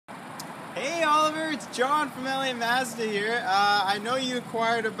Hey Oliver, it's John from LA Mazda here. I know you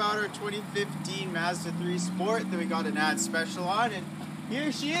inquired about our 2015 Mazda 3 Sport that we got an ad special on, and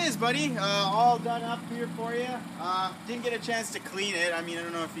here she is, buddy, all done up here for you. Didn't get a chance to clean it. I mean, I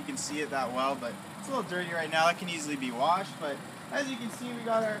don't know if you can see it that well, but it's a little dirty right now. It can easily be washed, but as you can see, we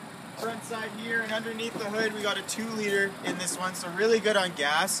got our front side here, and underneath the hood, we got a 2-liter in this one, so really good on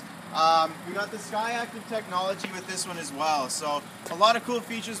gas. We got the Sky Active technology with this one as well, so a lot of cool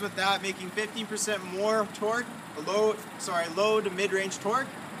features with that, making 15% more torque, low to mid-range torque,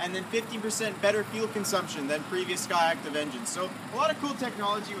 and then 15% better fuel consumption than previous Sky Active engines. So a lot of cool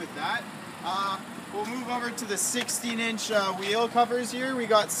technology with that. We'll move over to the 16-inch wheel covers here. We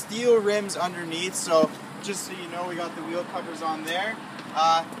got steel rims underneath, so just so you know, we got the wheel covers on there.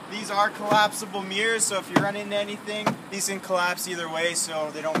 These are collapsible mirrors, so if you run into anything, these can collapse either way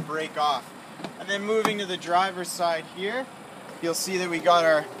so they don't break off. And then moving to the driver's side here, you'll see that we got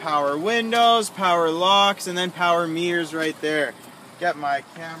our power windows, power locks, and then power mirrors right there. Got my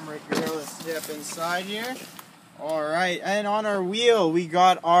camera gorilla step inside here. Alright, and on our wheel we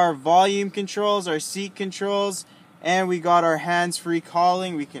got our volume controls, our seat controls, and we got our hands-free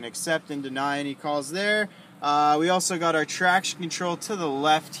calling. We can accept and deny any calls there. We also got our traction control to the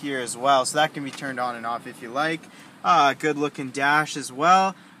left here as well, so that can be turned on and off if you like. Good looking dash as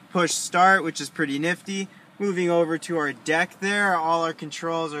well. Push start, which is pretty nifty. Moving over to our deck there, all our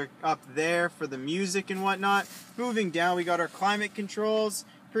controls are up there for the music and whatnot. Moving down, we got our climate controls,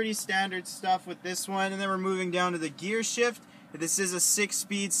 pretty standard stuff with this one. And then we're moving down to the gear shift. This is a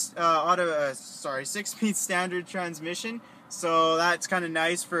 6-speed standard transmission. So that's kind of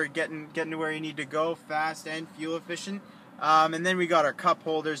nice for getting to where you need to go fast and fuel efficient. And then we got our cup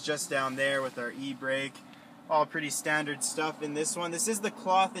holders just down there with our e-brake. All pretty standard stuff in this one. This is the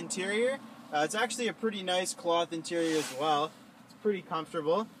cloth interior. It's actually a pretty nice cloth interior as well. It's pretty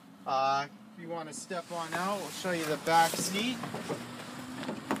comfortable. If you want to step on out, we'll show you the back seat.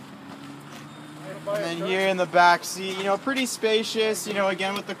 And then here in the back seat, you know, pretty spacious, you know,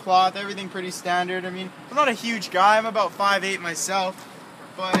 again with the cloth, everything pretty standard. I mean, I'm not a huge guy, I'm about 5'8" myself,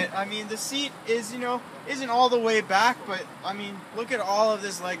 but I mean, the seat is, you know, isn't all the way back, but I mean, look at all of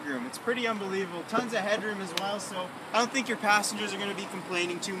this leg room. It's pretty unbelievable. Tons of headroom as well, so I don't think your passengers are going to be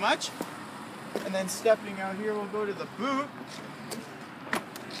complaining too much. And then stepping out here, we'll go to the boot,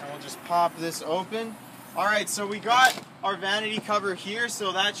 and we'll just pop this open. Alright, so we got our vanity cover here,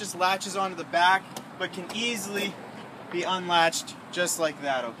 so that just latches onto the back, but can easily be unlatched just like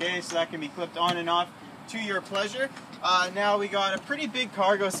that, okay? So that can be clipped on and off to your pleasure. Now we got a pretty big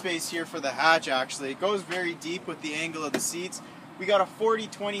cargo space here for the hatch, actually. It goes very deep with the angle of the seats. We got a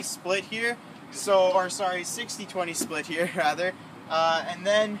 40-20 split here, or sorry, 60-20 split here, rather. And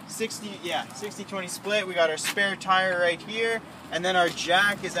then 60-20 split. We got our spare tire right here, and then our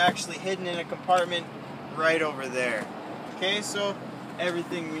jack is actually hidden in a compartment right over there. Okay, so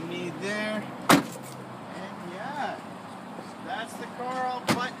everything we need there. And yeah, that's the car all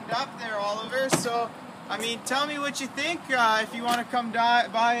buttoned up there, Oliver. So, I mean, tell me what you think. If you want to come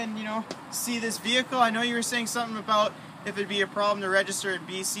by and, you know, see this vehicle. I know you were saying something about if it'd be a problem to register in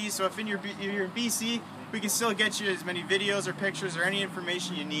BC. So if you're in BC, we can still get you as many videos or pictures or any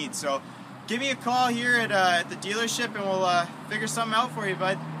information you need. So give me a call here at the dealership and we'll figure something out for you,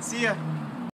 bud. See ya.